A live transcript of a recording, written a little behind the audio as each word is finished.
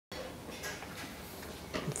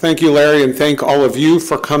Thank you, Larry, and thank all of you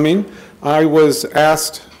for coming. I was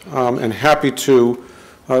asked and happy to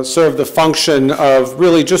serve the function of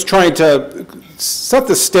really just trying to set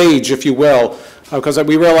the stage, if you will, because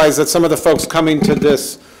we realize that some of the folks coming to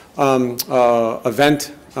this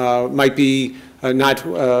event might be not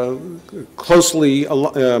closely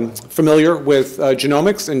familiar with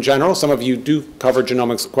genomics in general. Some of you do cover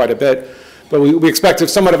genomics quite a bit. But we expect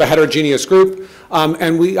somewhat of a heterogeneous group.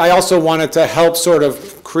 And I also wanted to help sort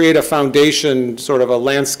of create a foundation, sort of a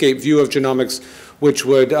landscape view of genomics, which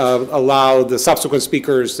would allow the subsequent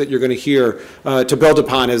speakers that you're going to hear to build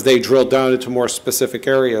upon as they drill down into more specific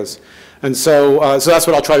areas. And so that's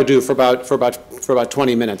what I'll try to do for about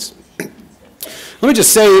 20 minutes. Let me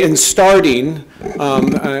just say in starting,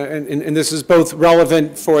 and this is both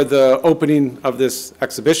relevant for the opening of this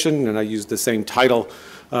exhibition, and I use the same title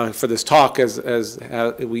for this talk as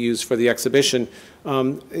we use for the exhibition,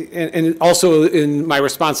 and also in my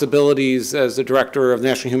responsibilities as the director of the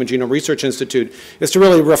National Human Genome Research Institute, is to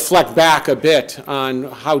really reflect back a bit on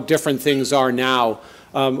how different things are now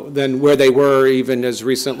than where they were even as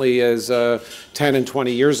recently as 10 and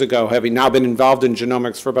 20 years ago, having now been involved in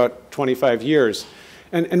genomics for about 25 years.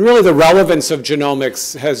 And really the relevance of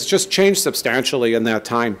genomics has just changed substantially in that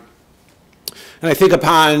time. And I think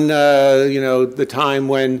upon, the time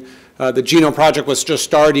when the Genome Project was just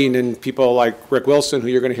starting and people like Rick Wilson, who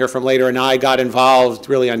you're going to hear from later, and I got involved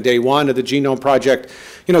really on day one of the Genome Project,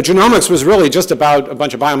 genomics was really just about a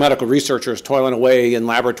bunch of biomedical researchers toiling away in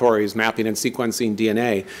laboratories, mapping and sequencing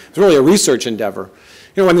DNA. It was really a research endeavor.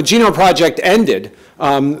 When the Genome Project ended,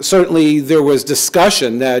 certainly there was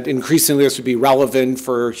discussion that increasingly this would be relevant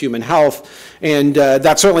for human health, and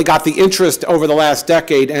that certainly got the interest over the last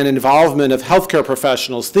decade and involvement of healthcare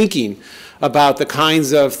professionals thinking about the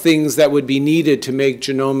kinds of things that would be needed to make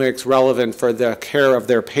genomics relevant for the care of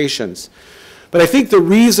their patients. But I think the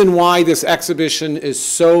reason why this exhibition is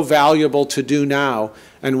so valuable to do now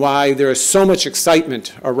and why there is so much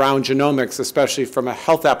excitement around genomics, especially from a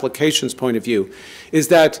health applications point of view, is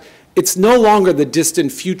that it's no longer the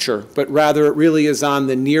distant future, but rather it really is on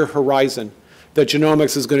the near horizon that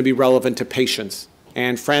genomics is going to be relevant to patients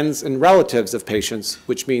and friends and relatives of patients,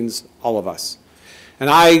 which means all of us. And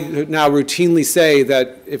I now routinely say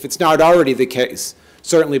that if it's not already the case,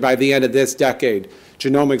 certainly by the end of this decade,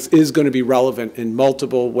 genomics is going to be relevant in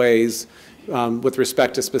multiple ways with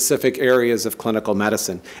respect to specific areas of clinical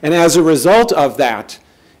medicine. And as a result of that,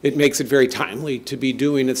 it makes it very timely to be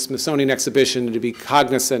doing a Smithsonian exhibition and to be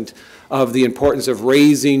cognizant of the importance of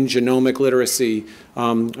raising genomic literacy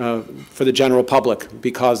for the general public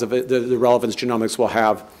because of the relevance genomics will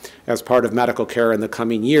have as part of medical care in the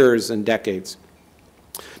coming years and decades.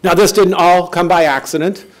 Now, this didn't all come by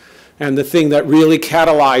accident. And the thing that really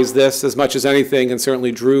catalyzed this as much as anything and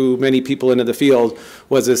certainly drew many people into the field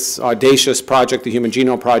was this audacious project, the Human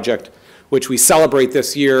Genome Project, which we celebrate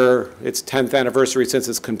this year, its 10th anniversary since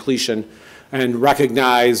its completion, and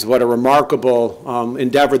recognize what a remarkable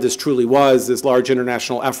endeavor this truly was, this large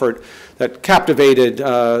international effort that captivated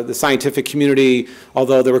the scientific community,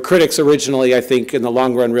 although there were critics originally, I think, in the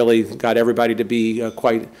long run really got everybody to be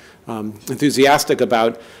quite enthusiastic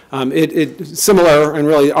about. Similar, and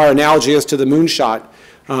really our analogy is to the moonshot.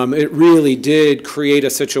 It really did create a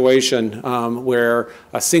situation where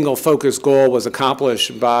a single focused goal was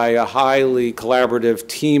accomplished by a highly collaborative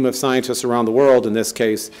team of scientists around the world in this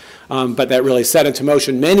case, but that really set into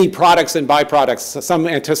motion many products and byproducts, some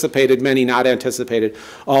anticipated, many not anticipated,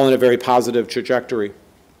 all in a very positive trajectory.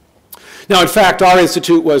 Now, in fact, our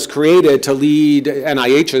institute was created to lead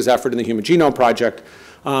NIH's effort in the Human Genome Project.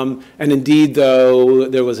 And indeed, though,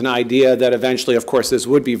 there was an idea that eventually, of course, this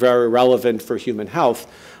would be very relevant for human health.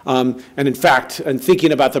 And in fact, in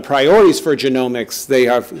thinking about the priorities for genomics, they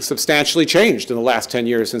have substantially changed in the last 10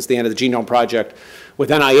 years since the end of the Genome Project.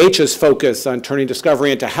 With NIH's focus on turning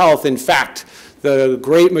discovery into health, in fact, the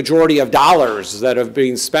great majority of dollars that have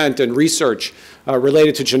been spent in research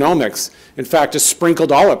related to genomics, in fact, is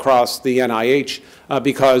sprinkled all across the NIH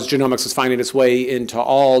because genomics is finding its way into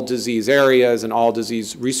all disease areas and all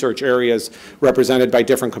disease research areas represented by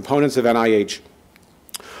different components of NIH.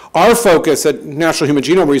 Our focus at National Human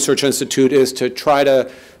Genome Research Institute is to try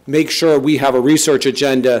to make sure we have a research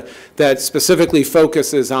agenda that specifically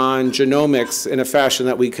focuses on genomics in a fashion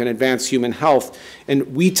that we can advance human health.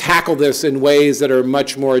 And we tackle this in ways that are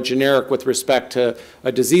much more generic with respect to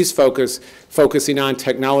a disease focus, focusing on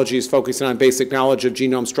technologies, focusing on basic knowledge of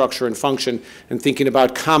genome structure and function, and thinking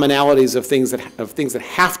about commonalities of things that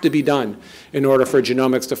have to be done in order for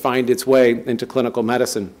genomics to find its way into clinical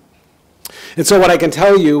medicine. And so what I can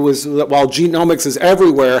tell you is that while genomics is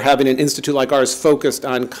everywhere, having an institute like ours focused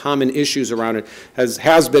on common issues around it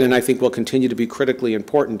has been, and I think will continue to be, critically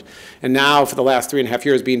important. And now, for the last 3.5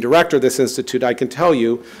 years being director of this institute, I can tell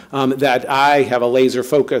you that I have a laser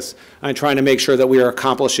focus on trying to make sure that we are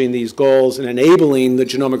accomplishing these goals and enabling the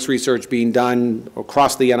genomics research being done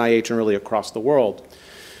across the NIH and really across the world.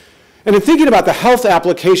 And in thinking about the health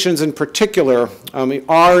applications in particular,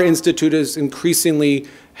 our institute has increasingly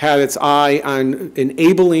had its eye on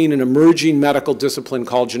enabling an emerging medical discipline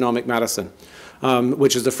called genomic medicine,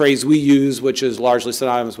 which is the phrase we use, which is largely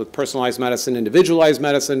synonymous with personalized medicine, individualized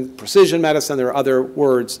medicine, precision medicine. There are other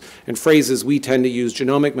words and phrases we tend to use,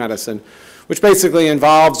 genomic medicine, which basically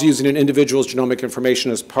involves using an individual's genomic information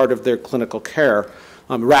as part of their clinical care.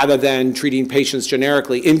 Rather than treating patients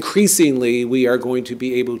generically, increasingly we are going to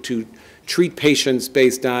be able to treat patients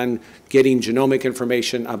based on getting genomic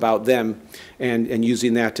information about them and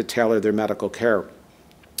using that to tailor their medical care.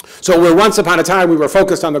 So where once upon a time we were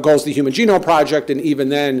focused on the goals of the Human Genome Project, and even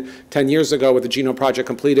then, 10 years ago with the Genome Project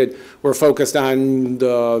completed, we're focused on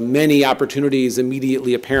the many opportunities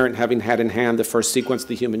immediately apparent having had in hand the first sequence of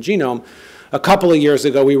the human genome. A couple of years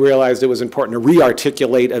ago, we realized it was important to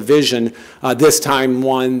re-articulate a vision, this time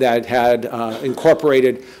one that had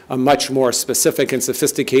incorporated a much more specific and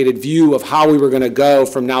sophisticated view of how we were going to go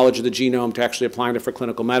from knowledge of the genome to actually applying it for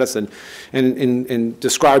clinical medicine. And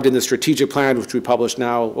described in the strategic plan, which we published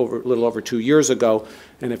now a little over 2 years ago.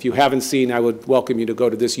 And if you haven't seen, I would welcome you to go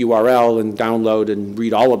to this URL and download and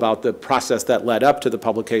read all about the process that led up to the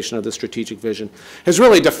publication of the strategic vision. Has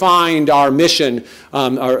really defined our mission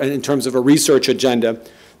in terms of a research agenda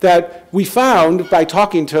that we found by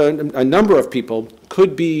talking to a number of people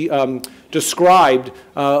could be described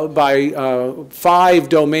by 5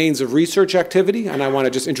 domains of research activity. And I want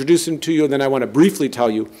to just introduce them to you, and then I want to briefly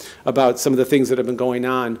tell you about some of the things that have been going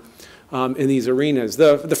on in these arenas.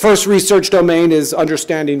 The first research domain is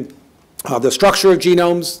understanding the structure of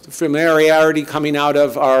genomes, familiarity coming out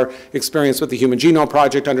of our experience with the Human Genome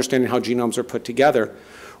Project, understanding how genomes are put together.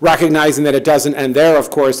 Recognizing that it doesn't end there, of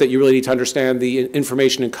course, that you really need to understand the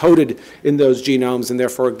information encoded in those genomes and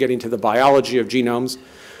therefore getting to the biology of genomes.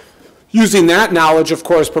 Using that knowledge, of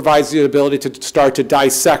course, provides the ability to start to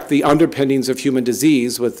dissect the underpinnings of human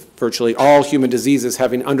disease, with virtually all human diseases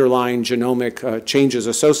having underlying genomic changes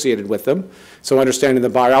associated with them. So understanding the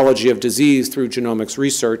biology of disease through genomics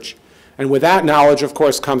research. And with that knowledge, of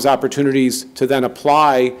course, comes opportunities to then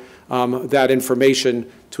apply that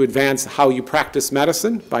information to advance how you practice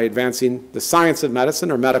medicine by advancing the science of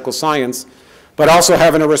medicine or medical science, but also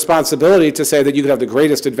having a responsibility to say that you could have the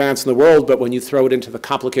greatest advance in the world, but when you throw it into the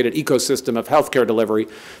complicated ecosystem of healthcare delivery,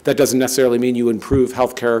 that doesn't necessarily mean you improve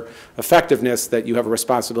healthcare effectiveness, that you have a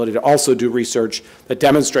responsibility to also do research that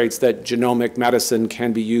demonstrates that genomic medicine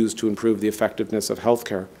can be used to improve the effectiveness of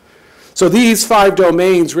healthcare. So these 5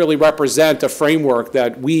 domains really represent a framework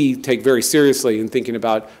that we take very seriously in thinking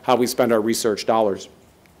about how we spend our research dollars.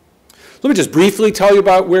 Let me just briefly tell you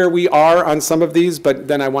about where we are on some of these, but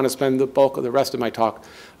then I want to spend the bulk of the rest of my talk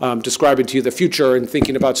describing to you the future and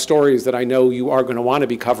thinking about stories that I know you are going to want to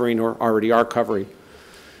be covering or already are covering.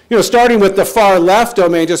 You know, starting with the far left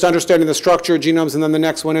domain, just understanding the structure of genomes, and then the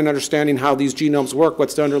next one in understanding how these genomes work,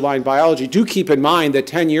 what's the underlying biology. Do keep in mind that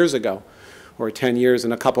 10 years ago, or 10 years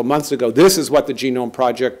and a couple months ago, this is what the Genome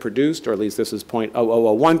Project produced, or at least this is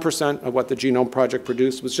 0.0001% of what the Genome Project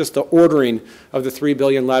produced, was just the ordering of the 3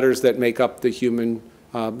 billion letters that make up the human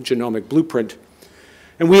genomic blueprint.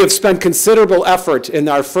 And we have spent considerable effort in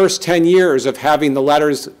our first 10 years of having the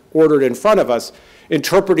letters ordered in front of us,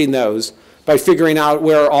 interpreting those by figuring out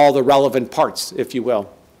where are all the relevant parts, if you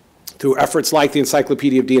will, through efforts like the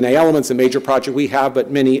Encyclopedia of DNA Elements, a major project we have,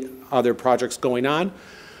 but many other projects going on.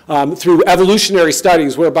 Through evolutionary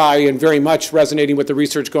studies, whereby, and very much resonating with the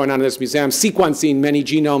research going on in this museum, sequencing many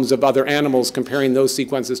genomes of other animals, comparing those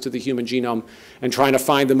sequences to the human genome, and trying to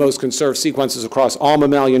find the most conserved sequences across all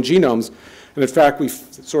mammalian genomes. And in fact, we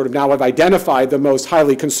sort of now have identified the most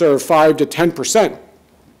highly conserved 5 to 10%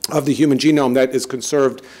 of the human genome that is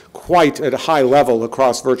conserved quite at a high level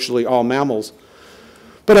across virtually all mammals.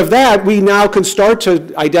 But of that, we now can start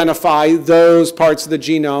to identify those parts of the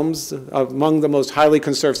genomes among the most highly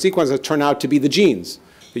conserved sequences that turn out to be the genes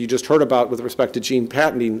that you just heard about with respect to gene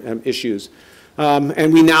patenting issues.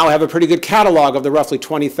 And we now have a pretty good catalog of the roughly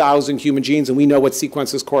 20,000 human genes, and we know what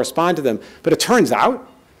sequences correspond to them. But it turns out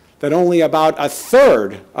that only about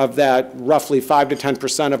 1/3 of that roughly 5 to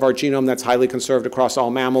 10% of our genome that's highly conserved across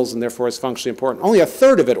all mammals and therefore is functionally important, only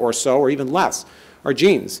 1/3 of it or so, or even less, are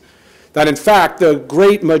genes. That in fact, the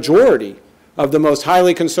great majority of the most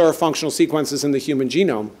highly conserved functional sequences in the human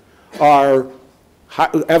genome are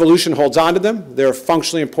evolution holds on to them. They're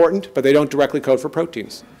functionally important, but they don't directly code for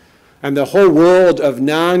proteins. And the whole world of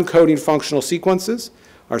non-coding functional sequences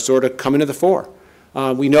are sort of coming to the fore.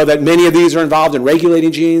 We know that many of these are involved in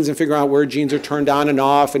regulating genes and figuring out where genes are turned on and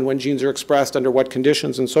off and when genes are expressed under what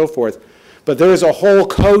conditions and so forth. But there is a whole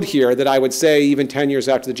code here that I would say even 10 years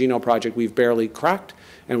after the Genome Project we've barely cracked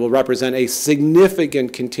and will represent a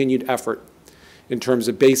significant continued effort in terms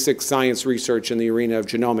of basic science research in the arena of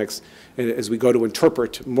genomics as we go to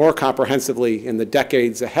interpret more comprehensively in the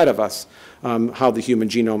decades ahead of us how the human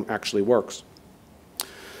genome actually works.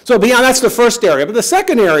 So beyond, that's the first area. But the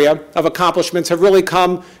second area of accomplishments have really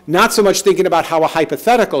come not so much thinking about how a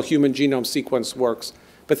hypothetical human genome sequence works,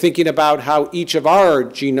 but thinking about how each of our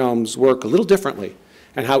genomes work a little differently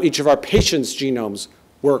and how each of our patients' genomes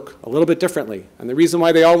work a little bit differently. And the reason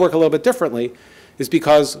why they all work a little bit differently is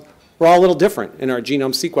because we're all a little different in our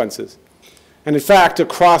genome sequences. And in fact,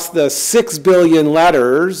 across the 6 billion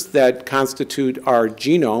letters that constitute our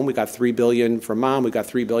genome, we got 3 billion from mom, we got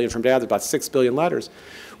 3 billion from dad, there's about 6 billion letters.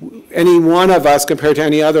 Any one of us compared to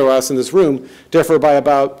any other of us in this room differ by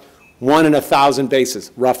about 1 in 1,000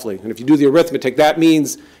 bases, roughly. And if you do the arithmetic, that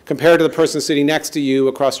means compared to the person sitting next to you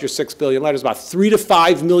across your 6 billion letters, about 3 to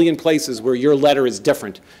 5 million places where your letter is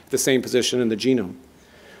different at the same position in the genome.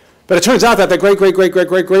 But it turns out that the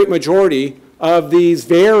great majority of these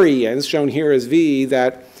variants, shown here as V,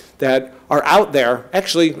 that are out there,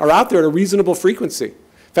 actually are out there at a reasonable frequency.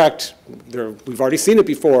 In fact, we've already seen it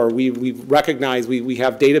before. We recognize we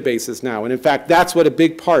have databases now. And in fact, that's what a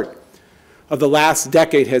big part of the last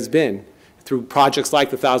decade has been through projects like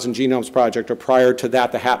the 1,000 Genomes Project, or prior to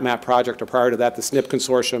that, the HapMap Project, or prior to that, the SNP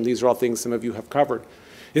Consortium. These are all things some of you have covered,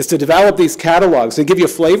 is to develop these catalogs and give you a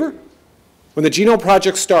flavor. When the Genome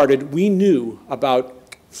Project started, we knew about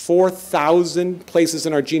 4,000 places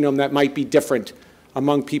in our genome that might be different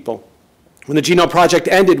among people. When the Genome Project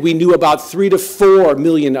ended, we knew about 3 to 4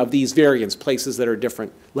 million of these variants, places that are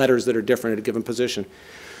different, letters that are different at a given position.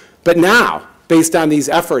 But now, based on these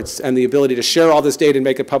efforts and the ability to share all this data and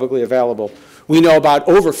make it publicly available, we know about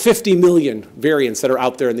over 50 million variants that are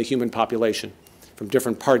out there in the human population from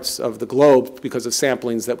different parts of the globe because of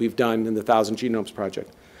samplings that we've done in the 1,000 Genomes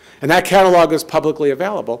Project. And that catalog is publicly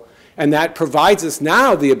available, and that provides us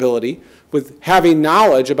now the ability, with having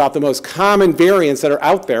knowledge about the most common variants that are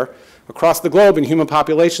out there across the globe in human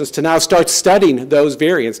populations, to now start studying those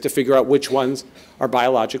variants to figure out which ones are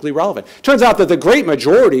biologically relevant. Turns out that the great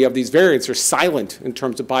majority of these variants are silent in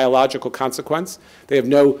terms of biological consequence. They have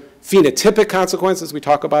no phenotypic consequences we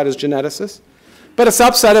talk about as geneticists. But a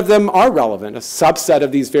subset of them are relevant. A subset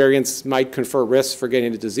of these variants might confer risks for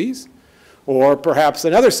getting a disease. Or perhaps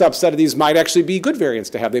another subset of these might actually be good variants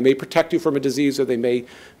to have. They may protect you from a disease, or they may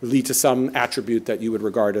lead to some attribute that you would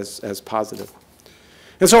regard as positive.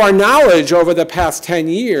 And so our knowledge over the past 10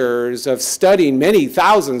 years of studying many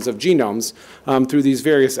thousands of genomes through these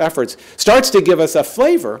various efforts starts to give us a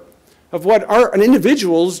flavor of what an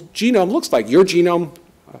individual's genome looks like. Your genome,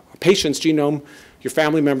 a patient's genome, your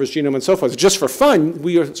family member's genome, and so forth. Just for fun,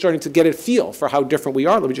 we are starting to get a feel for how different we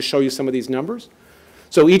are. Let me just show you some of these numbers.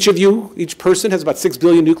 So each of you, each person has about 6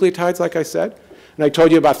 billion nucleotides, like I said. And I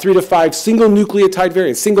told you about 3 to 5 single nucleotide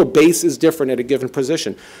variants. Single base is different at a given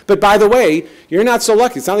position. But by the way, you're not so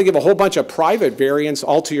lucky. It's not like you have a whole bunch of private variants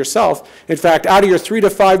all to yourself. In fact, out of your 3 to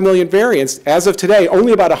 5 million variants, as of today,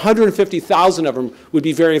 only about 150,000 of them would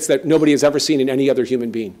be variants that nobody has ever seen in any other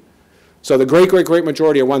human being. So the great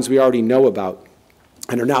majority are ones we already know about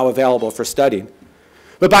and are now available for studying.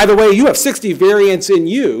 But by the way, you have 60 variants in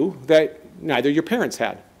you that neither your parents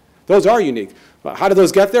had. Those are unique. How do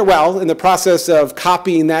those get there? Well, in the process of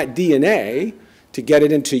copying that DNA to get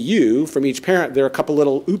it into you from each parent, there are a couple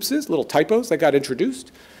little oopses, little typos that got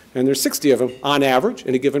introduced, and there's 60 of them on average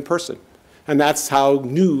in a given person. And that's how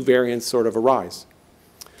new variants sort of arise.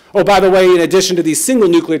 Oh, by the way, in addition to these single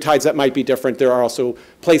nucleotides that might be different, there are also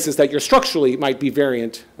places that you're structurally might be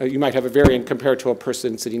variant. You might have a variant compared to a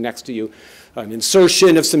person sitting next to you. An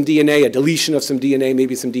insertion of some DNA, a deletion of some DNA,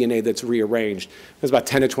 maybe some DNA that's rearranged. There's about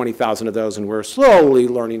 10 to 20,000 of those, and we're slowly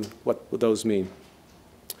learning what those mean.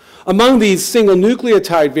 Among these single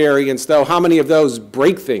nucleotide variants, though, how many of those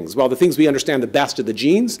break things? Well, the things we understand the best are the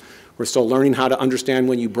genes. We're still learning how to understand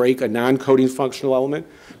when you break a non-coding functional element.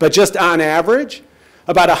 But just on average,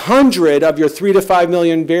 about 100 of your 3 to 5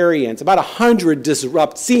 million variants, about 100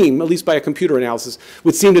 seem, at least by a computer analysis,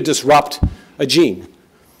 would seem to disrupt a gene.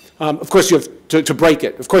 Of course, you have to break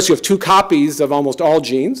it. Of course, you have 2 copies of almost all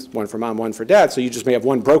genes, one for mom, one for dad, so you just may have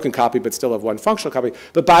one broken copy but still have one functional copy.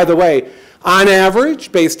 But by the way, on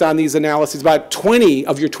average, based on these analyses, about 20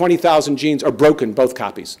 of your 20,000 genes are broken, both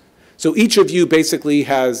copies. So each of you basically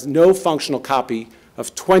has no functional copy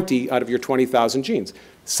of 20 out of your 20,000 genes.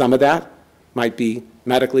 Some of that might be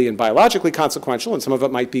medically and biologically consequential, and some of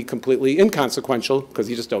it might be completely inconsequential because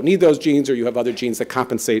you just don't need those genes, or you have other genes that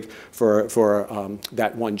compensate for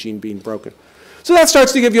that one gene being broken. So that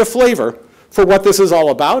starts to give you a flavor for what this is all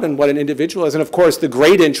about and what an individual is. And of course, the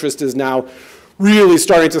great interest is now really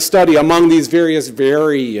starting to study among these various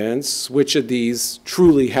variants which of these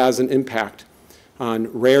truly has an impact on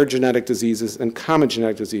rare genetic diseases and common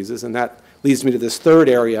genetic diseases. And that leads me to this third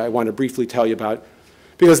area I want to briefly tell you about,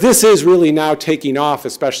 because this is really now taking off,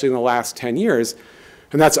 especially in the last 10 years,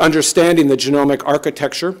 and that's understanding the genomic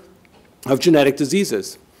architecture of genetic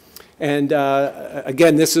diseases. And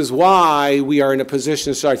again, this is why we are in a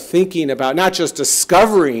position to start thinking about not just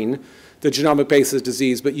discovering the genomic basis of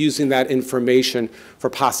disease, but using that information for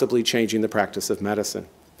possibly changing the practice of medicine.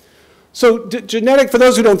 So for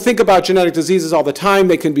those who don't think about genetic diseases all the time,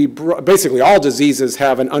 they can be, basically all diseases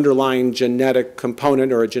have an underlying genetic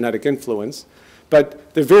component or a genetic influence,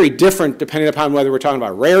 but they're very different depending upon whether we're talking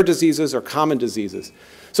about rare diseases or common diseases.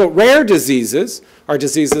 So rare diseases are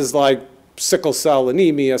diseases like sickle cell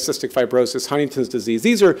anemia, cystic fibrosis, Huntington's disease.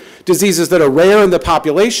 These are diseases that are rare in the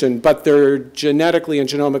population, but they're genetically and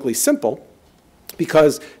genomically simple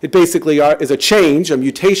because it basically is a change, a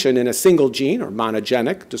mutation in a single gene or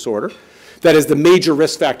monogenic disorder that is the major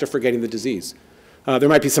risk factor for getting the disease. There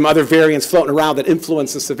might be some other variants floating around that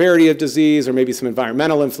influence the severity of disease or maybe some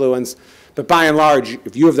environmental influence, but by and large,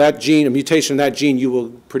 if you have that gene, a mutation in that gene, you will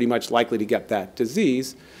pretty much likely to get that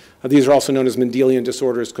disease. These are also known as Mendelian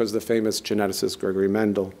disorders because of the famous geneticist Gregory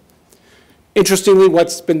Mendel. Interestingly,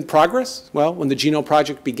 what's been progress? Well, when the Genome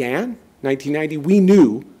Project began, 1990, we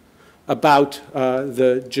knew about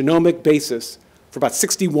the genomic basis for about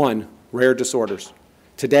 61 rare disorders.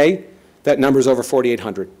 Today, that number is over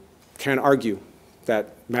 4,800. Can't argue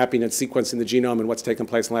that mapping and sequencing the genome and what's taken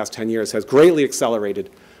place in the last 10 years has greatly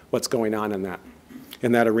accelerated what's going on in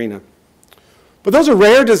that arena. But those are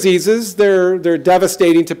rare diseases. They're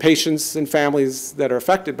devastating to patients and families that are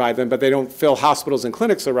affected by them, but they don't fill hospitals and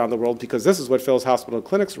clinics around the world because this is what fills hospital and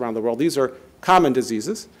clinics around the world. These are common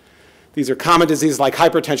diseases. These are common diseases like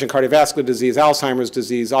hypertension, cardiovascular disease, Alzheimer's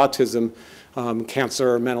disease, autism,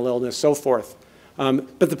 cancer, mental illness, so forth.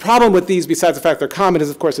 But the problem with these, besides the fact they're common, is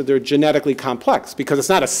of course that they're genetically complex because it's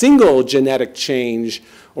not a single genetic change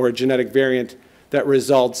or a genetic variant that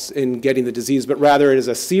results in getting the disease, but rather it is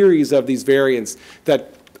a series of these variants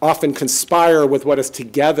that often conspire with what is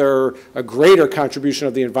together a greater contribution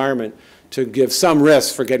of the environment to give some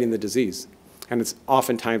risk for getting the disease. And it's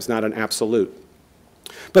oftentimes not an absolute.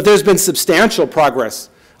 But there's been substantial progress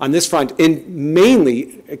on this front,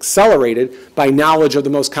 mainly accelerated by knowledge of the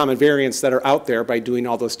most common variants that are out there by doing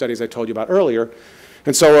all those studies I told you about earlier.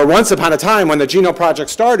 And so once upon a time when the Genome Project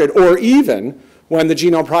started, or even when the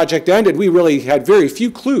Genome Project ended, we really had very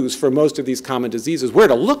few clues for most of these common diseases, where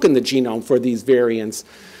to look in the genome for these variants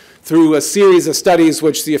through a series of studies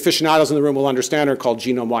which the aficionados in the room will understand are called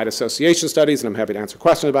genome-wide association studies, and I'm happy to answer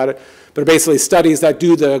questions about it, but are basically studies that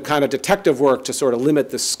do the kind of detective work to sort of limit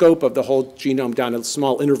the scope of the whole genome down to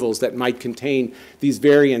small intervals that might contain these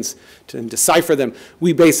variants and decipher them.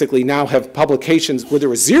 We basically now have publications where there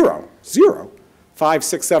was zero, 5,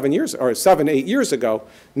 6, 7 years, or 7, 8 years ago.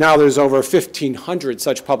 Now there's over 1,500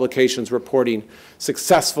 such publications reporting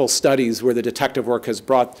successful studies where the detective work has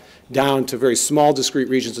brought down to very small discrete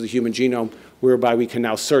regions of the human genome, whereby we can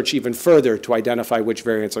now search even further to identify which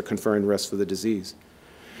variants are conferring risk for the disease.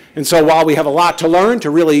 And so while we have a lot to learn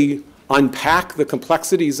to really unpack the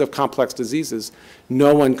complexities of complex diseases,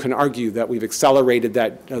 no one can argue that we've accelerated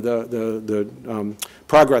that,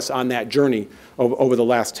 progress on that journey over the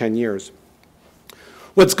last 10 years.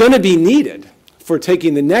 What's going to be needed for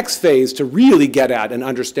taking the next phase to really get at and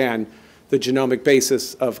understand the genomic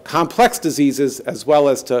basis of complex diseases, as well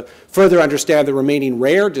as to further understand the remaining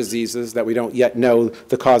rare diseases that we don't yet know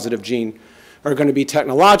the causative gene, are going to be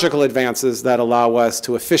technological advances that allow us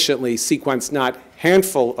to efficiently sequence not a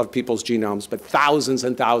handful of people's genomes, but thousands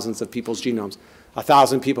and thousands of people's genomes.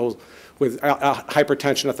 1,000 people with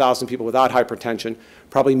hypertension, 1,000 people without hypertension,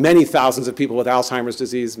 probably many thousands of people with Alzheimer's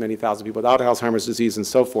disease, many thousand people without Alzheimer's disease, and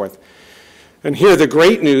so forth. And here the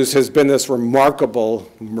great news has been this remarkable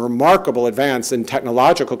advance in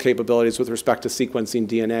technological capabilities with respect to sequencing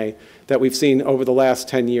DNA that we've seen over the last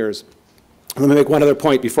 10 years. Let me make one other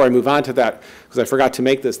point before I move on to that, because I forgot to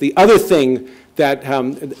make this. The other thing that,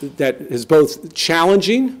 that is both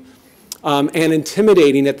challenging and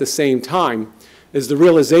intimidating at the same time is the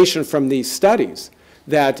realization from these studies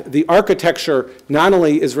that the architecture not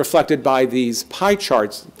only is reflected by these pie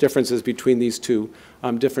charts, differences between these two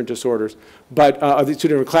different disorders, but these two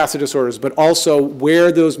different classes of disorders, but also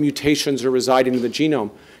where those mutations are residing in the genome.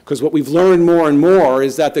 Because what we've learned more and more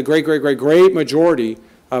is that the great majority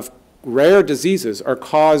of rare diseases are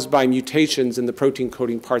caused by mutations in the protein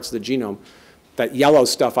coding parts of the genome. That yellow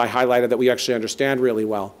stuff I highlighted that we actually understand really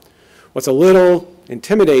well. What's a little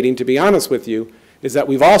intimidating, to be honest with you, is that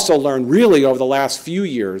we've also learned really over the last few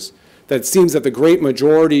years that it seems that the great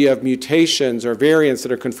majority of mutations or variants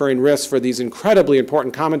that are conferring risks for these incredibly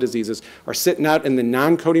important common diseases are sitting out in the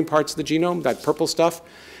non-coding parts of the genome, that purple stuff.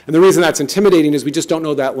 And the reason that's intimidating is we just don't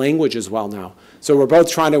know that language as well now. So we're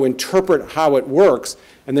both trying to interpret how it works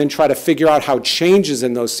and then try to figure out how changes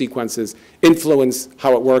in those sequences influence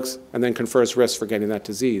how it works and then confers risk for getting that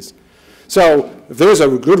disease. So if there's a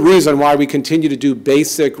good reason why we continue to do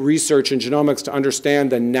basic research in genomics to understand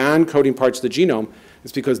the non-coding parts of the genome,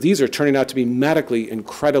 it's because these are turning out to be medically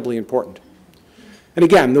incredibly important. And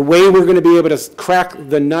again, the way we're going to be able to crack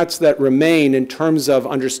the nuts that remain in terms of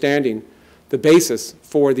understanding the basis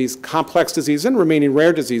for these complex diseases and remaining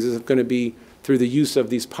rare diseases is going to be through the use of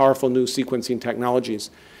these powerful new sequencing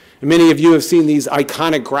technologies. And many of you have seen these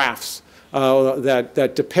iconic graphs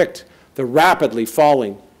that depict the rapidly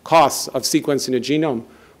falling costs of sequencing a genome,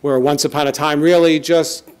 where once upon a time, really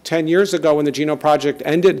just 10 years ago when the Genome Project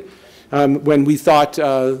ended, when we thought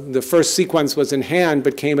the first sequence was in hand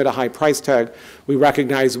but came at a high price tag, we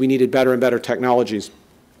recognized we needed better and better technologies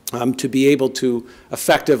to be able to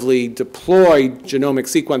effectively deploy genomic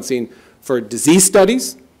sequencing for disease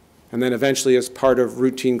studies and then eventually as part of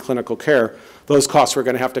routine clinical care. Those costs were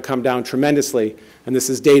going to have to come down tremendously. And this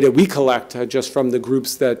is data we collect just from the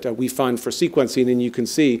groups that we fund for sequencing. And you can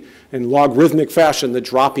see in logarithmic fashion the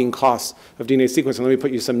dropping costs of DNA sequencing. Let me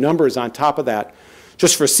put you some numbers on top of that.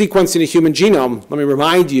 Just for sequencing a human genome, let me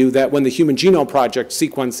remind you that when the Human Genome Project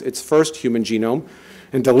sequenced its first human genome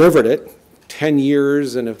and delivered it 10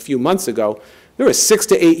 years and a few months ago, there was 6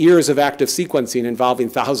 to 8 years of active sequencing involving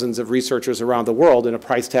thousands of researchers around the world and a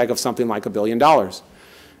price tag of something like $1 billion.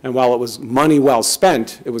 And while it was money well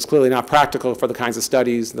spent, it was clearly not practical for the kinds of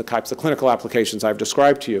studies and the types of clinical applications I've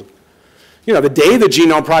described to you. You know, the day the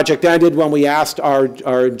Genome Project ended, when we asked our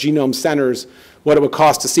genome centers what it would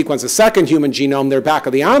cost to sequence a second human genome, their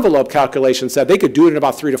back-of-the-envelope calculation said they could do it in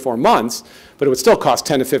about 3 to 4 months, but it would still cost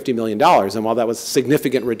 $10 to $50 million. And while that was a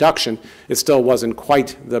significant reduction, it still wasn't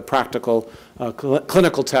quite the practical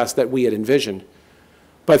clinical test that we had envisioned.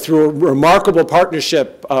 But through a remarkable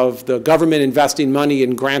partnership of the government investing money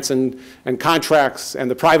in grants and contracts and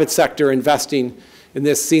the private sector investing in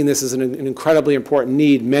this, seeing this as an incredibly important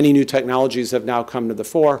need, many new technologies have now come to the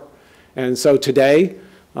fore. And so today,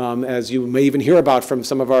 as you may even hear about from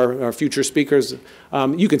some of our future speakers,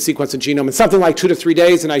 you can sequence a genome in something like 2 to 3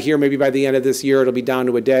 days, and I hear maybe by the end of this year it'll be down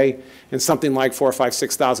to a day, and something like $4,000,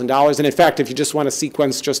 $5,000, $6,000. And in fact, if you just want to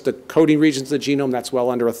sequence just the coding regions of the genome, that's well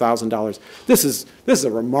under $1,000. This is a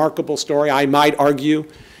remarkable story. I might argue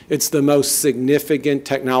it's the most significant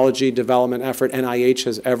technology development effort NIH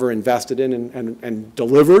has ever invested in and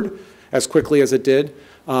delivered as quickly as it did.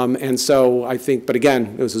 And so I think, but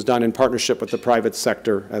again, this was done in partnership with the private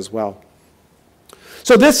sector as well.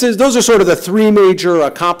 So those are sort of the 3 major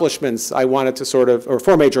accomplishments I wanted to sort of, or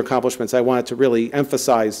 4 major accomplishments I wanted to really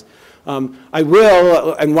emphasize. I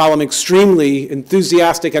will, and while I'm extremely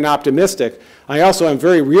enthusiastic and optimistic, I also am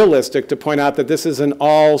very realistic to point out that this isn't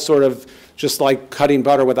all sort of just like cutting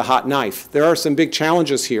butter with a hot knife. There are some big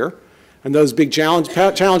challenges here, and those big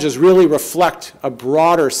challenges really reflect a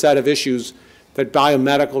broader set of issues that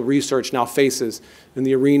biomedical research now faces in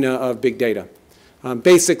the arena of big data.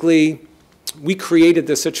 Basically, we created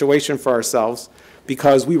this situation for ourselves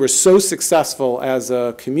because we were so successful as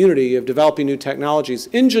a community of developing new technologies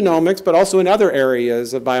in genomics, but also in other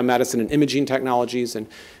areas of biomedicine and imaging technologies and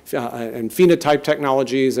phenotype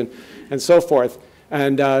technologies and so forth.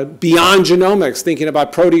 And beyond genomics, thinking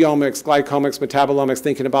about proteomics, glycomics, metabolomics,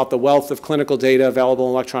 thinking about the wealth of clinical data available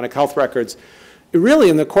in electronic health records, really,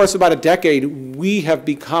 in the course of about a decade, we have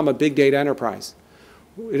become a big data enterprise.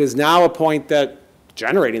 It is now a point that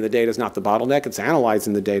generating the data is not the bottleneck, it's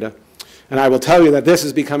analyzing the data. And I will tell you that this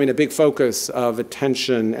is becoming a big focus of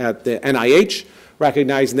attention at the NIH,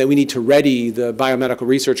 recognizing that we need to ready the biomedical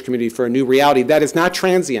research community for a new reality that is not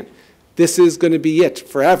transient. This is going to be it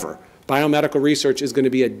forever. Biomedical research is going to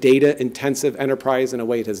be a data-intensive enterprise in a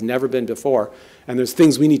way it has never been before. And there's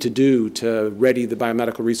things we need to do to ready the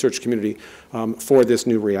biomedical research community for this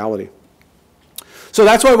new reality. So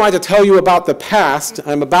that's why I wanted to tell you about the past.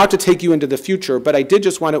 I'm about to take you into the future, but I did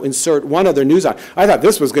just want to insert one other news item. I thought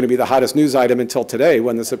this was going to be the hottest news item until today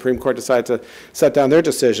when the Supreme Court decided to set down their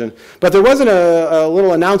decision. But there wasn't a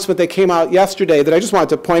little announcement that came out yesterday that I just wanted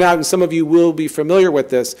to point out, and some of you will be familiar with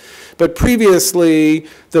this. But previously,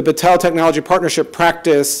 the Battelle Technology Partnership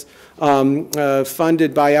practice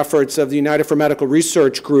funded by efforts of the United for Medical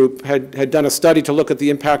Research Group, had done a study to look at the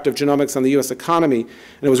impact of genomics on the U.S. economy,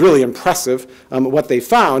 and it was really impressive what they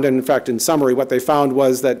found. And in fact, in summary, what they found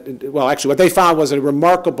was that, well, actually, what they found was a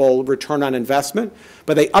remarkable return on investment,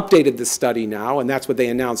 but they updated this study now, and that's what they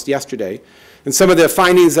announced yesterday. And some of the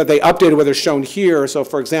findings that they updated were shown here. So,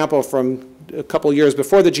 for example, from a couple years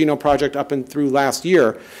before the Genome Project up and through last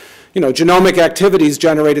year, genomic activities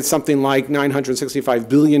generated something like $965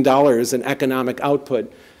 billion in economic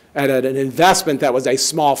output at an investment that was a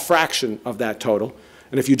small fraction of that total.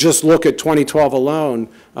 And if you just look at 2012 alone,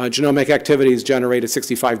 genomic activities generated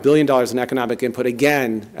 $65 billion in economic input,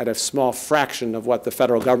 again, at a small fraction of what the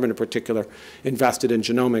federal government in particular invested in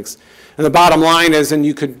genomics. And the bottom line is, and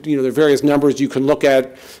you could, there are various numbers you can look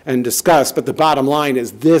at and discuss, but the bottom line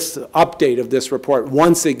is this update of this report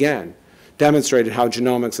once again demonstrated how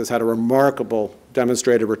genomics has had a remarkable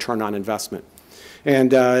demonstrated return on investment.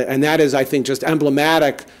 And that is, I think, just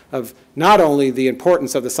emblematic of not only the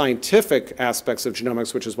importance of the scientific aspects of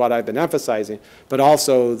genomics, which is what I've been emphasizing, but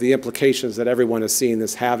also the implications that everyone is seeing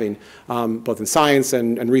this having, both in science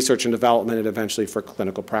and research and development, and eventually for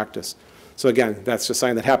clinical practice. So again, that's just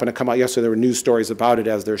something that happened to come out yesterday. There were news stories about it,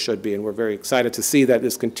 as there should be, and we're very excited to see that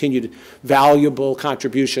this continued valuable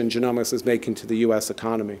contribution genomics is making to the U.S.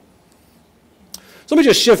 economy. So let me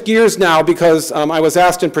just shift gears now, because I was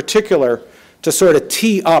asked in particular to sort of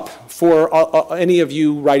tee up for any of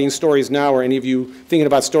you writing stories now or any of you thinking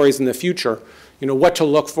about stories in the future, what to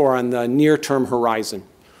look for on the near-term horizon.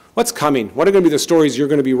 What's coming? What are going to be the stories you're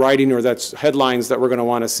going to be writing, or that's headlines that we're going to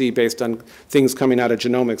want to see based on things coming out of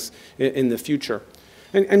genomics in the future?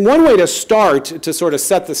 And one way to start to sort of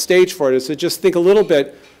set the stage for it is to just think a little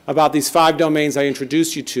bit about these 5 domains I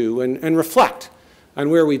introduced you to and reflect on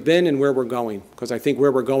where we've been and where we're going, because I think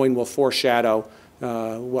where we're going will foreshadow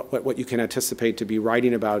what you can anticipate to be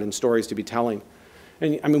writing about and stories to be telling.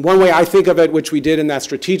 And I mean, one way I think of it, which we did in that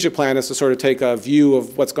strategic plan, is to sort of take a view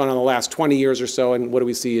of what's gone on in the last 20 years or so, and what do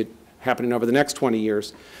we see happening over the next 20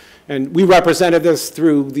 years. And we represented this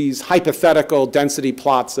through these hypothetical density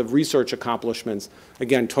plots of research accomplishments.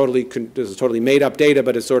 Again, this is totally made-up data,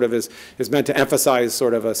 but it sort of is meant to emphasize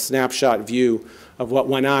sort of a snapshot view of what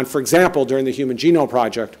went on, for example, during the Human Genome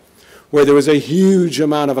Project, where there was a huge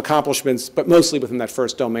amount of accomplishments, but mostly within that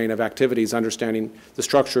first domain of activities, understanding the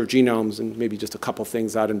structure of genomes and maybe just a couple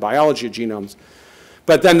things out in biology of genomes.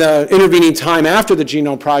 But then the intervening time after the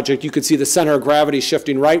Genome Project, you could see the center of gravity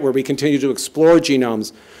shifting right, where we continue to explore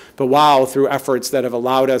genomes, but wow, through efforts that have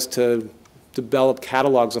allowed us to develop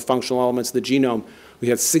catalogs of functional elements of the genome, we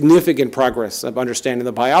had significant progress of understanding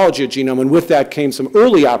the biology of genome, and with that came some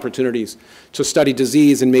early opportunities to study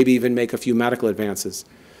disease and maybe even make a few medical advances.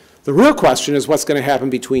 The real question is what's going to happen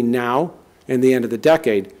between now and the end of the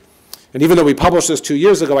decade. And even though we published this 2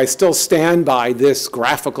 years ago, I still stand by this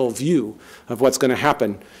graphical view of what's going to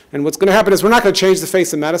happen. And what's going to happen is we're not going to change the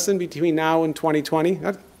face of medicine between now and 2020.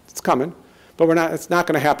 It's coming, but it's not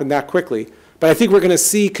going to happen that quickly. But I think we're going to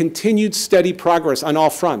see continued steady progress on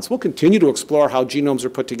all fronts. We'll continue to explore how genomes are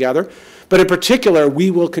put together, but in particular,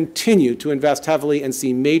 we will continue to invest heavily and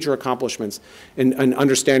see major accomplishments in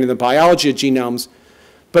understanding the biology of genomes.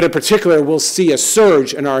 But in particular, we'll see a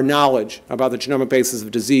surge in our knowledge about the genomic basis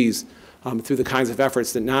of disease through the kinds of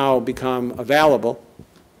efforts that now become available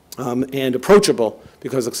and approachable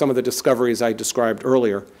because of some of the discoveries I described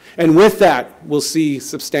earlier. And with that, we'll see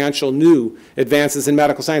substantial new advances in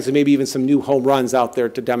medical science and maybe even some new home runs out there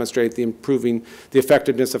to demonstrate improving the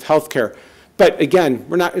effectiveness of healthcare. But again,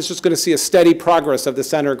 it's just going to see a steady progress of the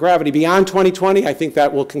center of gravity. Beyond 2020, I think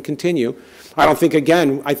that can continue. I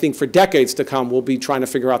think for decades to come, we'll be trying to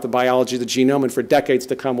figure out the biology of the genome, and for decades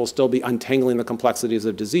to come, we'll still be untangling the complexities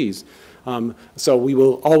of disease. So we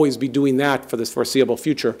will always be doing that for this foreseeable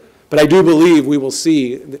future. But I do believe we will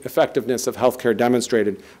see the effectiveness of healthcare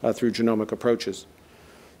demonstrated through genomic approaches.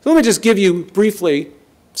 So let me just give you briefly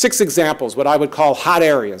 6 examples, what I would call hot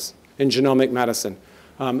areas in genomic medicine.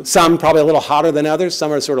 Some probably a little hotter than others.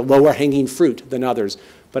 Some are sort of lower hanging fruit than others.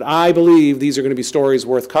 But I believe these are going to be stories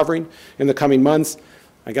worth covering in the coming months.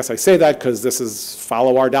 I guess I say that because this is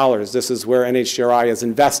follow our dollars. This is where NHGRI is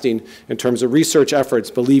investing in terms of research efforts,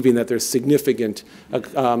 believing that there's significant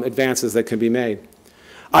advances that can be made.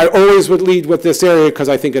 I always would lead with this area because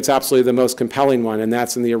I think it's absolutely the most compelling one, and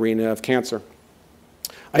that's in the arena of cancer.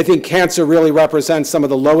 I think cancer really represents some of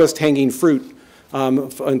the lowest hanging fruit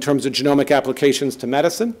in terms of genomic applications to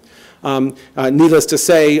medicine. Needless to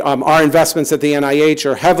say, our investments at the NIH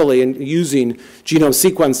are heavily in using genome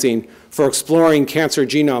sequencing for exploring cancer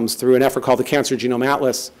genomes through an effort called the Cancer Genome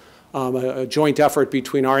Atlas, a joint effort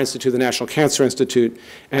between our institute, the National Cancer Institute,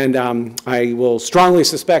 and I will strongly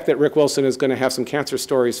suspect that Rick Wilson is going to have some cancer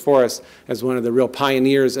stories for us as one of the real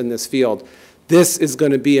pioneers in this field. This is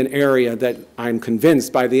going to be an area that I'm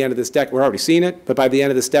convinced by the end of this decade, we're already seeing it, but by the end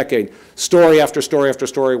of this decade, story after story after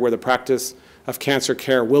story where the practice of cancer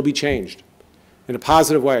care will be changed in a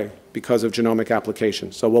positive way because of genomic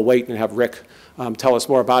application. So we'll wait and have Rick tell us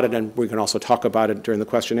more about it, and we can also talk about it during the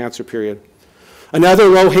question and answer period. Another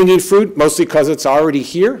low-hanging fruit, mostly because it's already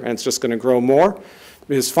here and it's just going to grow more,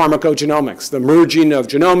 is pharmacogenomics, the merging of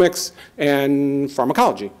genomics and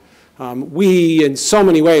pharmacology. We, in so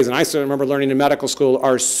many ways, and I still remember learning in medical school,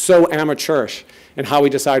 are so amateurish in how we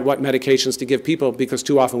decide what medications to give people because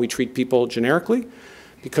too often we treat people generically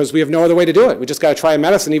because we have no other way to do it. We just got to try a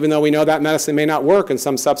medicine even though we know that medicine may not work in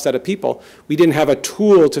some subset of people. We didn't have a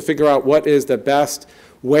tool to figure out what is the best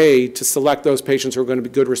way to select those patients who are going to be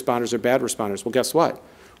good responders or bad responders. Well, guess what?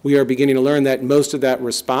 We are beginning to learn that most of that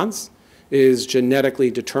response is genetically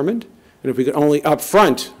determined. And if we could only up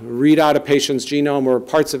front read out a patient's genome or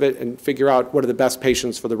parts of it and figure out what are the best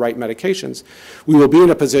patients for the right medications, we will be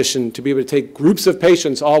in a position to be able to take groups of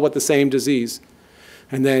patients all with the same disease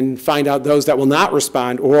and then find out those that will not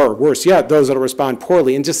respond, or worse yet, those that will respond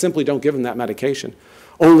poorly, and just simply don't give them that medication.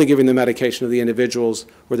 Only giving the medication to the individuals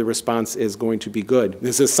where the response is going to be good.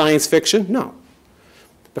 This is science fiction? No.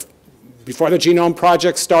 Before the Genome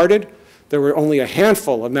Project started, there were only a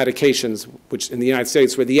handful of medications, which in the United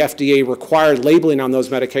States, where the FDA required labeling on those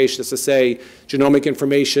medications to say genomic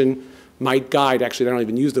information might guide, actually they don't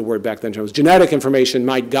even use the word back then, it was genetic information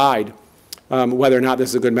might guide whether or not this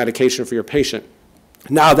is a good medication for your patient.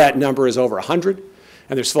 Now that number is over 100,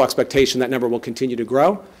 and there's full expectation that number will continue to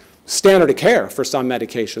grow. Standard of care for some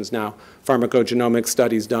medications now, pharmacogenomic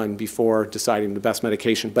studies done before deciding the best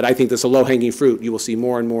medication. But I think this is a low-hanging fruit. You will see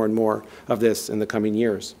more and more and more of this in the coming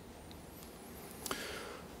years.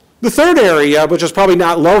 The third area, which is probably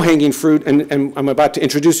not low-hanging fruit, and I'm about to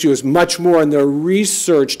introduce you, is much more in the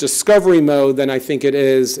research discovery mode than I think it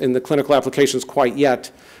is in the clinical applications quite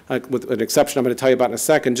yet, with an exception I'm going to tell you about in a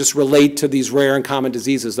second, just relate to these rare and common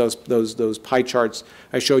diseases, those pie charts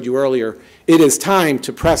I showed you earlier. It is time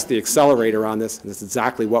to press the accelerator on this, and this is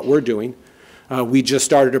exactly what we're doing. We just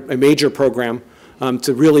started a major program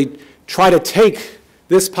to really try to take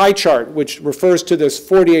this pie chart, which refers to this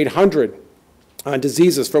 4,800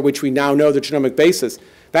 diseases for which we now know the genomic basis.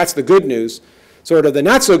 That's the good news. Sort of the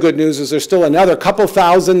not so good news is there's still another couple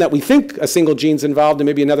thousand that we think a single gene's involved and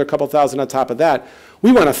maybe another couple thousand on top of that.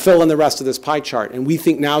 We want to fill in the rest of this pie chart, and we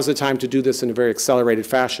think now's the time to do this in a very accelerated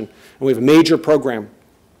fashion. And we have a major program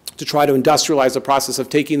to try to industrialize the process of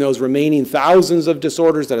taking those remaining thousands of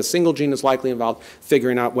disorders that a single gene is likely involved,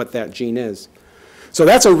 figuring out what that gene is. So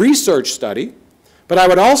that's a research study. But I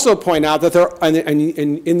would also point out that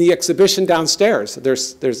in the exhibition downstairs,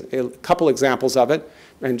 there's a couple examples of it,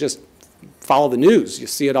 and just follow the news. You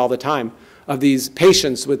see it all the time, of these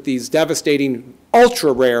patients with these devastating,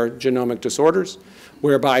 ultra-rare genomic disorders,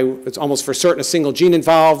 whereby it's almost for certain a single gene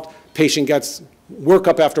involved, patient gets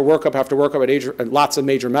workup after workup after workup at lots of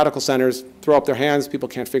major medical centers, throw up their hands, people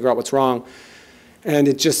can't figure out what's wrong. And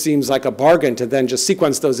it just seems like a bargain to then just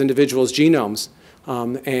sequence those individuals' genomes.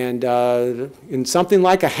 In something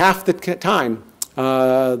like a half the time,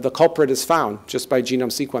 the culprit is found just by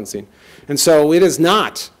genome sequencing. And so it is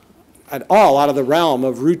not at all out of the realm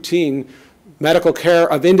of routine medical care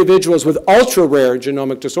of individuals with ultra-rare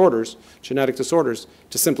genomic disorders, genetic disorders,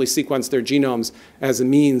 to simply sequence their genomes as a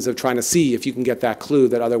means of trying to see if you can get that clue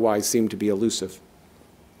that otherwise seemed to be elusive.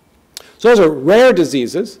 So those are rare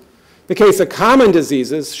diseases. The case of common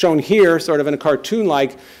diseases, shown here sort of in a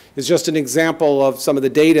cartoon-like, is just an example of some of the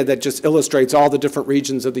data that just illustrates all the different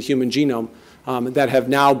regions of the human genome that have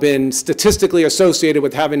now been statistically associated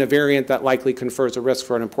with having a variant that likely confers a risk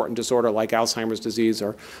for an important disorder like Alzheimer's disease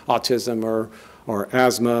or autism or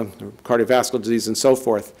asthma or cardiovascular disease and so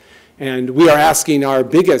forth. And we are asking our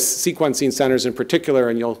biggest sequencing centers in particular,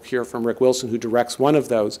 and you'll hear from Rick Wilson who directs one of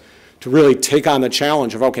those, to really take on the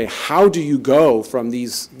challenge of, okay, how do you go from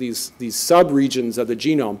these sub-regions of the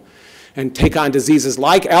genome and take on diseases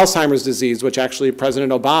like Alzheimer's disease, which actually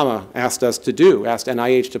President Obama asked us to do, asked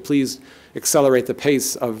NIH to please accelerate the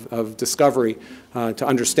pace of discovery to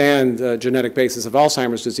understand the genetic basis of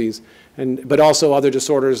Alzheimer's disease, but also other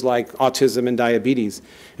disorders like autism and diabetes,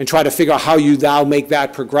 and try to figure out how you now make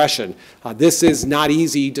that progression. This is not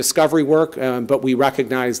easy discovery work, but we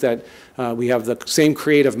recognize that we have the same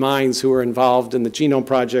creative minds who are involved in the Genome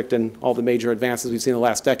Project and all the major advances we've seen in the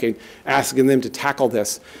last decade, asking them to tackle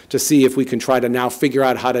this to see if we can try to now figure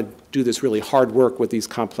out how to do this really hard work with these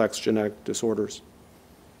complex genetic disorders.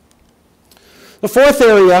 The fourth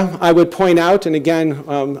area I would point out, and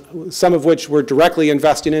again, some of which we're directly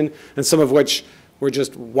investing in and some of which we're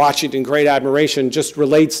just watching in great admiration, just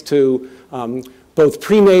relates to both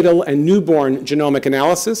prenatal and newborn genomic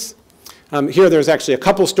analysis. Here there's actually a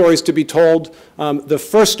couple stories to be told. The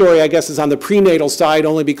first story, I guess, is on the prenatal side,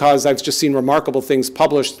 only because I've just seen remarkable things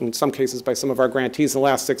published, in some cases by some of our grantees in the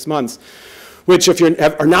last 6 months, which if you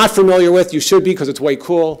are not familiar with, you should be because it's way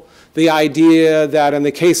cool. The idea that in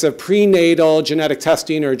the case of prenatal genetic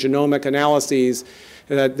testing or genomic analyses,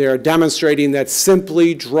 that they're demonstrating that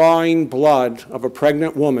simply drawing blood of a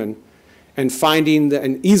pregnant woman and finding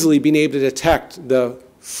and easily being able to detect the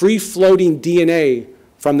free-floating DNA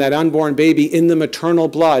from that unborn baby in the maternal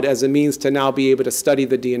blood as a means to now be able to study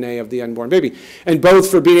the DNA of the unborn baby. And both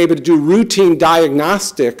for being able to do routine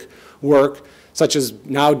diagnostic work, such as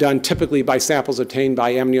now done typically by samples obtained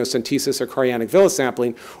by amniocentesis or chorionic villus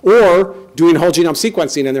sampling, or doing whole genome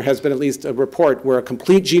sequencing, and there has been at least a report where a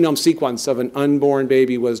complete genome sequence of an unborn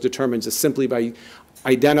baby was determined just simply by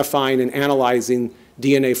identifying and analyzing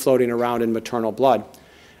DNA floating around in maternal blood.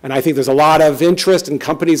 And I think there's a lot of interest in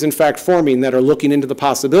companies, in fact, forming that are looking into the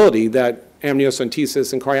possibility that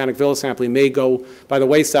amniocentesis and chorionic villus sampling may go by the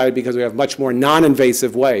wayside because we have a much more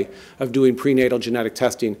non-invasive way of doing prenatal genetic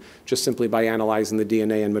testing just simply by analyzing the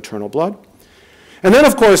DNA in maternal blood. And then,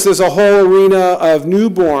 of course, there's a whole arena of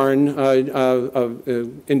newborn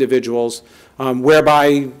individuals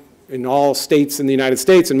whereby in all states in the United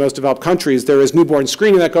States and most developed countries, there is newborn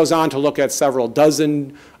screening that goes on to look at several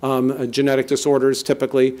dozen genetic disorders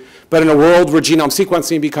typically. But in a world where genome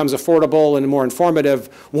sequencing becomes affordable and more informative,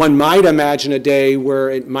 one might imagine a day where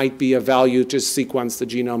it might be of value to sequence the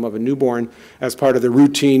genome of a newborn as part of the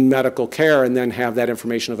routine medical care and then have that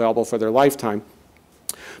information available for their lifetime.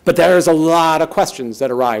 But there's a lot of questions that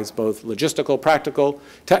arise, both logistical, practical,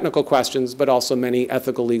 technical questions, but also many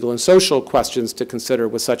ethical, legal, and social questions to consider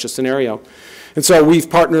with such a scenario. And so we've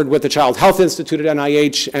partnered with the Child Health Institute at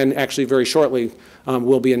NIH, and actually very shortly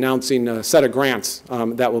we'll be announcing a set of grants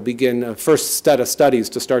that will begin a first set of studies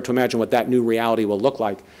to start to imagine what that new reality will look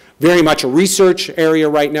like. Very much a research area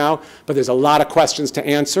right now, but there's a lot of questions to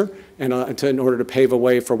answer and in order to pave a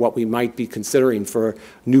way for what we might be considering for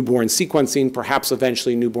newborn sequencing, perhaps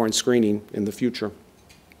eventually newborn screening in the future.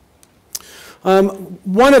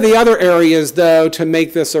 One of the other areas, though, to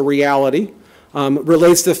make this a reality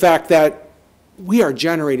relates to the fact that we are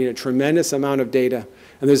generating a tremendous amount of data,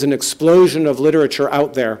 and there's an explosion of literature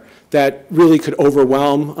out there that really could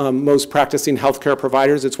overwhelm most practicing healthcare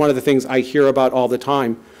providers. It's one of the things I hear about all the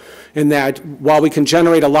time, in that while we can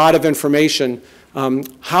generate a lot of information,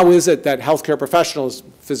 how is it that healthcare professionals,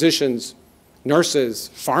 physicians, nurses,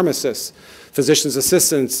 pharmacists, physicians'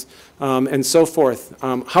 assistants, and so forth,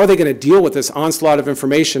 how are they going to deal with this onslaught of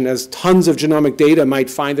information as tons of genomic data might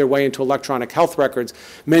find their way into electronic health records,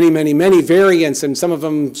 many, many, many variants, and some of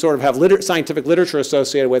them sort of have scientific literature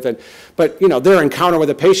associated with it. But, you know, their encounter with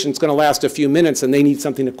a patient is going to last a few minutes, and they need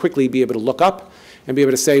something to quickly be able to look up and be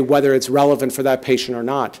able to say whether it's relevant for that patient or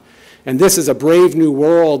not. And this is a brave new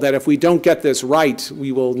world that if we don't get this right,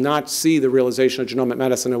 we will not see the realization of genomic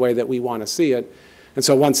medicine in a way that we want to see it. And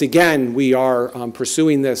so once again, we are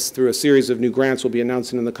pursuing this through a series of new grants we'll be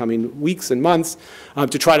announcing in the coming weeks and months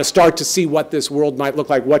to try to start to see what this world might look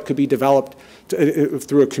like, what could be developed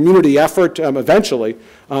through a community effort eventually,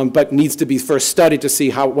 but needs to be first studied to see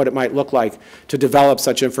what it might look like to develop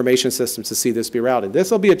such information systems to see this be routed. This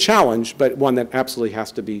will be a challenge, but one that absolutely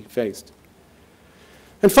has to be faced.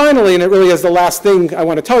 And finally, and it really is the last thing I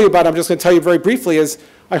want to tell you about, I'm just going to tell you very briefly, is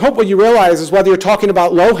I hope what you realize is whether you're talking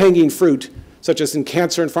about low-hanging fruit, such as in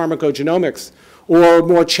cancer and pharmacogenomics, or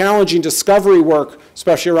more challenging discovery work,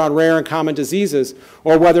 especially around rare and common diseases,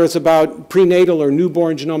 or whether it's about prenatal or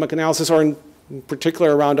newborn genomic analysis, or in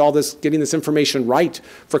particular around all this, getting this information right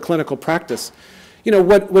for clinical practice. You know,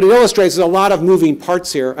 what it illustrates is a lot of moving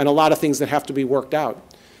parts here and a lot of things that have to be worked out.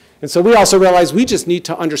 And so we also realize we just need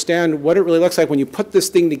to understand what it really looks like when you put this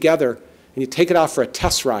thing together and you take it out for a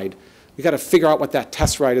test ride We've got to figure out what that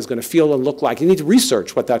test ride is going to feel and look like. You need to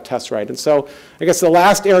research what that test ride. And so I guess the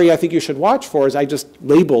last area I think you should watch for is I just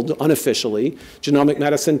labeled unofficially genomic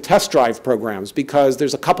medicine test drive programs, because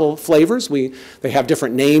there's a couple flavors. They have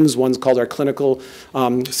different names. One's called our clinical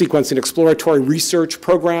sequencing exploratory research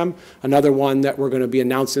program. Another one that we're going to be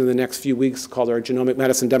announcing in the next few weeks called our genomic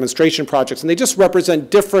medicine demonstration projects. And they just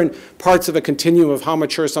represent different parts of a continuum of how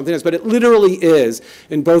mature something is. But it literally is,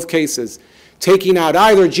 in both cases, taking out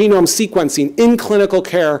either genome sequencing in clinical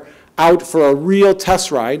care out for a real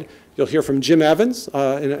test ride. You'll hear from Jim Evans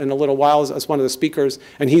in a little while as one of the speakers,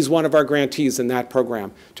 and he's one of our grantees in that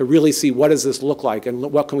program to really see what does this look like and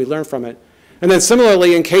what can we learn from it. And then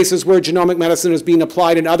similarly, in cases where genomic medicine is being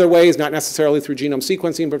applied in other ways, not necessarily through genome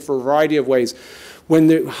sequencing, but for a variety of ways,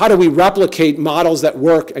 how do we replicate models that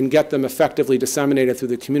work and get them effectively disseminated through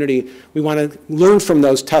the community? We want to learn from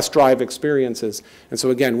those test drive experiences. And so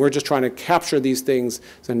again, we're just trying to capture these things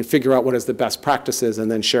and figure out what is the best practices and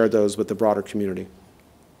then share those with the broader community.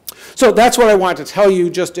 So that's what I wanted to tell you.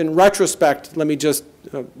 Just in retrospect, let me just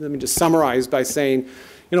summarize by saying,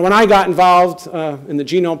 when I got involved in the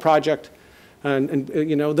Genome Project, and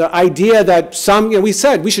the idea that we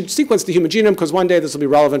said we should sequence the human genome because one day this will be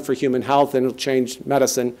relevant for human health and it'll change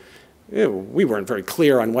medicine. We weren't very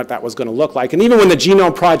clear on what that was going to look like. And even when the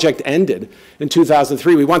Genome Project ended in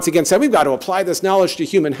 2003, we once again said we've got to apply this knowledge to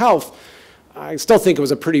human health. I still think it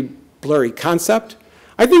was a pretty blurry concept.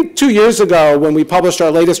 I think 2 years ago when we published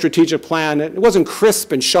our latest strategic plan, it wasn't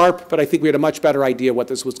crisp and sharp, but I think we had a much better idea what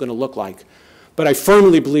this was going to look like. But I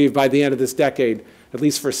firmly believe by the end of this decade, at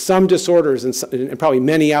least for some disorders and probably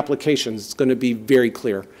many applications, it's going to be very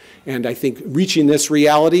clear. And I think reaching this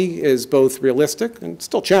reality is both realistic and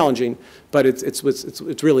still challenging, but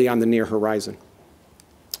it's really on the near horizon.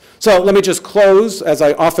 So let me just close, as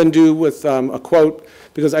I often do, with a quote,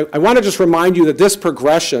 because I want to just remind you that this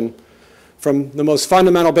progression from the most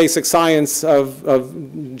fundamental basic science of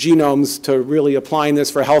genomes to really applying this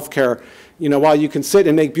for healthcare, while you can sit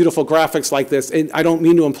and make beautiful graphics like this, I don't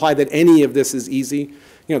mean to imply that any of this is easy.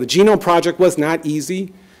 The Genome Project was not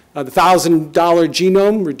easy. The $1,000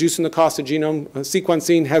 genome, reducing the cost of genome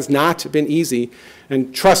sequencing, has not been easy.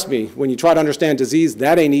 And trust me, when you try to understand disease,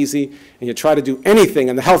 that ain't easy. And you try to do anything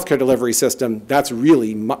in the healthcare delivery system, that's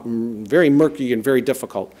really very murky and very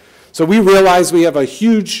difficult. So we realize we have a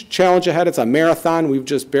huge challenge ahead. It's a marathon. We've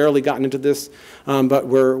just barely gotten into this, but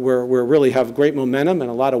we really have great momentum and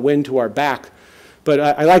a lot of wind to our back. But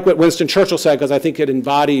I like what Winston Churchill said, because I think it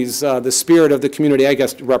embodies the spirit of the community I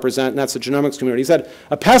guess to represent, and that's the genomics community. He said,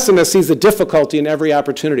 a pessimist sees the difficulty in every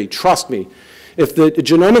opportunity. Trust me. If the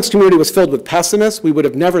genomics community was filled with pessimists, we would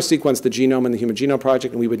have never sequenced the genome in the Human Genome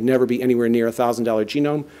Project, and we would never be anywhere near a $1,000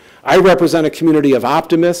 genome. I represent a community of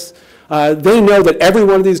optimists. They know that every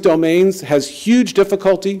one of these domains has huge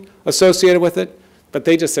difficulty associated with it, but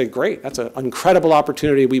they just say, great, that's an incredible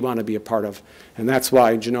opportunity we want to be a part of. And that's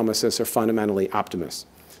why genomicists are fundamentally optimists.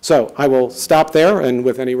 So I will stop there, and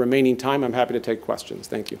with any remaining time, I'm happy to take questions.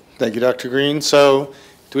 Thank you. Thank you, Dr. Green. So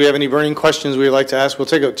do we have any burning questions we'd like to ask? We'll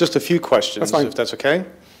take just a few questions, if that's okay.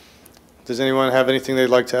 Does anyone have anything they'd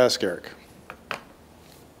like to ask Eric?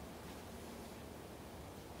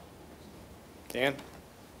 Dan?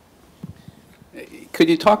 Could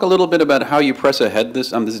you talk a little bit about how you press ahead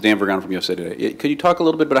this? This is Dan Vergon from USA Today. Could you talk a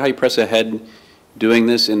little bit about how you press ahead doing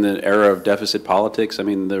this in the era of deficit politics? I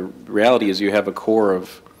mean, the reality is you have a core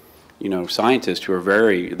of, scientists who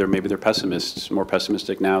are maybe they're pessimists, more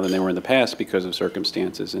pessimistic now than they were in the past because of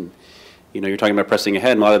circumstances. And, you're talking about pressing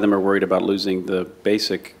ahead, and a lot of them are worried about losing the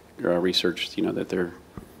basic research, that they're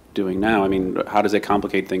doing now. I mean, how does it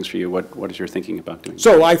complicate things for you? What is your thinking about doing?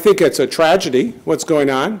 So I think it's a tragedy, what's going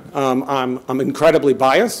on. I'm incredibly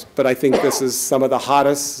biased, but I think this is some of the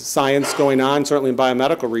hottest science going on, certainly in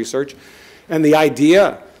biomedical research. And the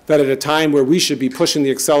idea that at a time where we should be pushing the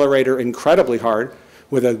accelerator incredibly hard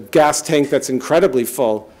with a gas tank that's incredibly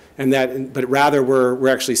full, but rather we're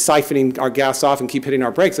actually siphoning our gas off and keep hitting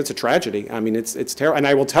our brakes, it's a tragedy. I mean, it's terrible. And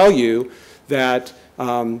I will tell you that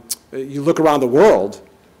you look around the world,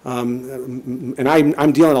 and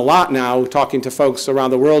I'm dealing a lot now talking to folks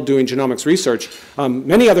around the world doing genomics research.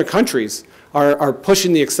 Many other countries are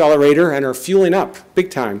pushing the accelerator and are fueling up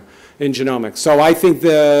big time in genomics. So I think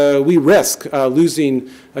we risk losing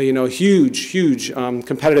a huge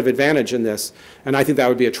competitive advantage in this, and I think that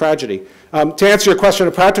would be a tragedy. To answer your question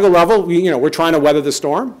at a practical level, we're trying to weather the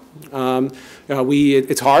storm.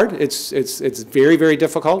 It's hard. It's very, very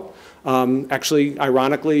difficult. Actually,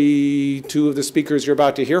 ironically, two of the speakers you're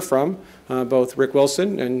about to hear from, both Rick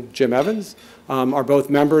Wilson and Jim Evans, are both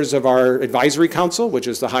members of our advisory council, which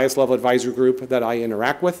is the highest level advisory group that I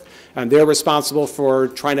interact with. And they're responsible for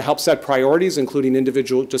trying to help set priorities, including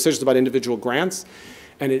individual decisions about individual grants.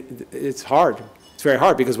 And it's hard. It's very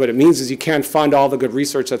hard, because what it means is you can't fund all the good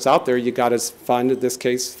research that's out there. You got to fund, in this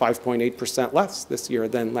case, 5.8% less this year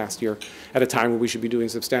than last year, at a time where we should be doing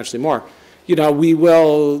substantially more.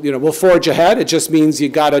 We'll forge ahead. It just means you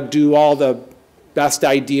got to do all the best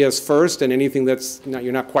ideas first, and anything that's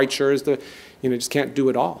you're not quite sure is just can't do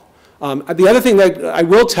it all. The other thing that I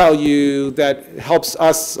will tell you that helps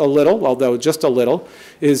us a little, although just a little,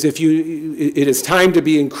 is it is time to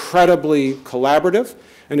be incredibly collaborative.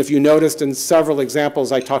 And if you noticed in several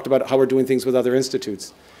examples, I talked about how we're doing things with other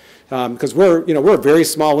institutes. Because we're a very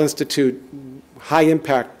small institute, high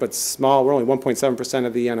impact, but small. We're only 1.7%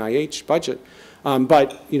 of the NIH budget.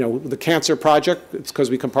 But the Cancer Project, it's because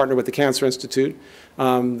we can partner with the Cancer Institute.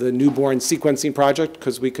 The Newborn Sequencing Project,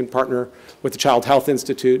 because we can partner with the Child Health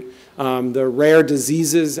Institute. The Rare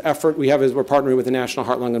Diseases effort we have is we're partnering with the National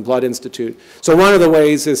Heart, Lung, and Blood Institute. So one of the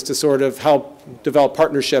ways is to sort of help develop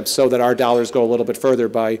partnerships so that our dollars go a little bit further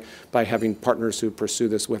by having partners who pursue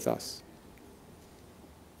this with us.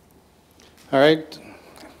 All right.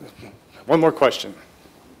 One more question.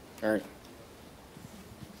 All right.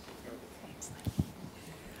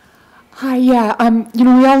 Hi, yeah,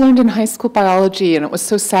 we all learned in high school biology, and it was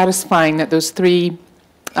so satisfying that those three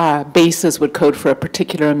bases would code for a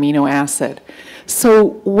particular amino acid.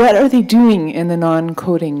 So what are they doing in the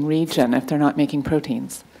non-coding region if they're not making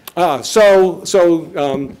proteins? Well,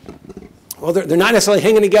 they're not necessarily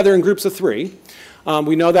hanging together in groups of three.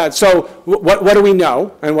 We know that. So what do we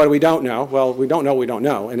know and what do we don't know? Well, we don't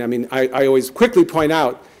know. And I mean, I always quickly point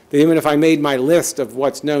out that even if I made my list of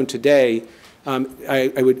what's known today,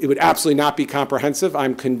 it would absolutely not be comprehensive.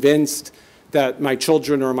 I'm convinced that my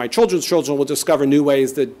children or my children's children will discover new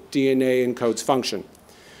ways that DNA encodes function.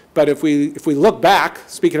 But if we look back,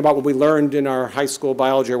 speaking about what we learned in our high school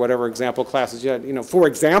biology or whatever example classes you had, for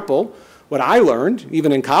example, what I learned,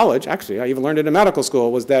 even in college, actually I even learned it in medical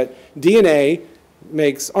school, was that DNA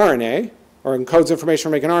makes RNA, or encodes information for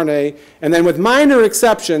making RNA, and then with minor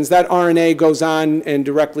exceptions, that RNA goes on and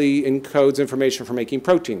directly encodes information for making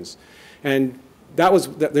proteins. And that was,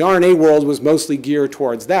 the RNA world was mostly geared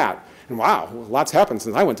towards that. And wow, lots happened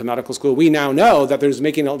since I went to medical school. We now know that there's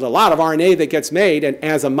making a lot of RNA that gets made, and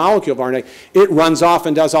as a molecule of RNA, it runs off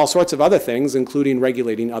and does all sorts of other things, including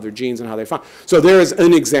regulating other genes and how they function. So there is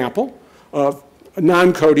an example of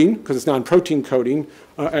non-coding, because it's non-protein coding,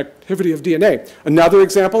 activity of DNA. Another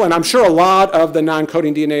example, and I'm sure a lot of the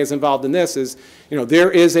non-coding DNA is involved in this, is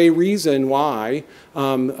there is a reason why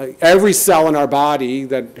every cell in our body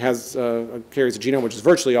that has carries a genome, which is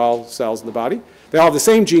virtually all cells in the body, they all have the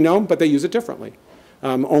same genome, but they use it differently.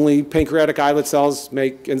 Only pancreatic islet cells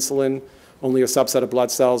make insulin, only a subset of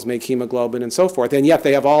blood cells make hemoglobin, and so forth, and yet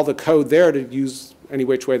they have all the code there to use any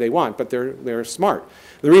which way they want, but they're smart.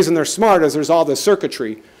 The reason they're smart is there's all this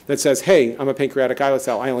circuitry that says, hey, I'm a pancreatic islet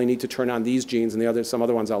cell, I only need to turn on these genes, and some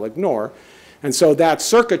other ones I'll ignore. And so that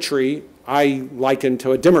circuitry I liken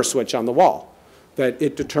to a dimmer switch on the wall, that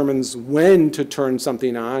it determines when to turn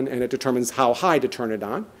something on, and it determines how high to turn it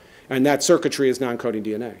on, and that circuitry is non-coding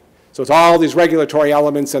DNA. So it's all these regulatory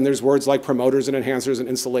elements, and there's words like promoters and enhancers and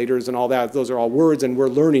insulators and all that. Those are all words, and we're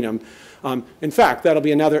learning them. In fact, that'll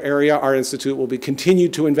be another area our institute will be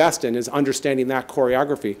continued to invest in, is understanding that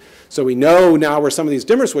choreography. So we know now where some of these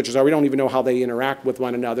dimmer switches are. We don't even know how they interact with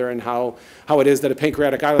one another, and how it is that a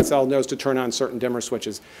pancreatic islet cell knows to turn on certain dimmer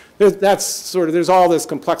switches. There's all this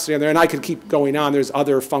complexity in there, and I could keep going on. There's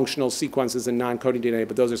other functional sequences in non-coding DNA,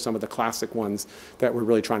 but those are some of the classic ones that we're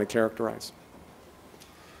really trying to characterize.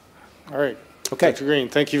 All right. Okay. Dr. Green,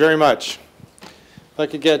 thank you very much. If I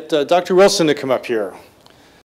could get Dr. Wilson to come up here.